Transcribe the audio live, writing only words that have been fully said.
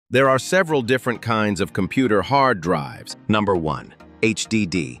There are several different kinds of computer hard drives. Number 1.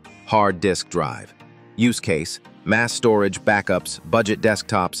 HDD, hard disk drive. Use case, mass storage, backups, budget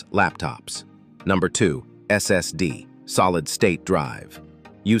desktops, laptops. Number 2. SSD, solid state drive.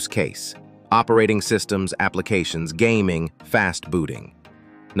 Use case, operating systems, applications, gaming, fast booting.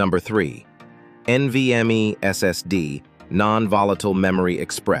 Number 3. NVMe SSD, non-volatile memory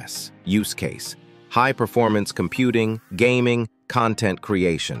express. Use case, high-performance computing, gaming, content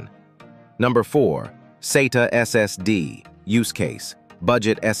creation. Number 4. SATA SSD. Use case,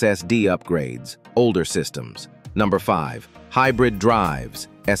 budget SSD upgrades, older systems. Number 5. Hybrid drives,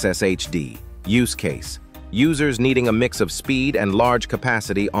 SSHD. Use case, users needing a mix of speed and large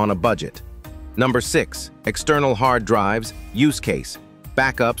capacity on a budget. Number 6. External hard drives. Use case,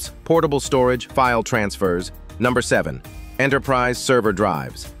 backups, portable storage, file transfers. Number 7. Enterprise server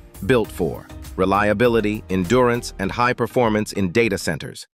drives, built for reliability, endurance, and high performance in data centers.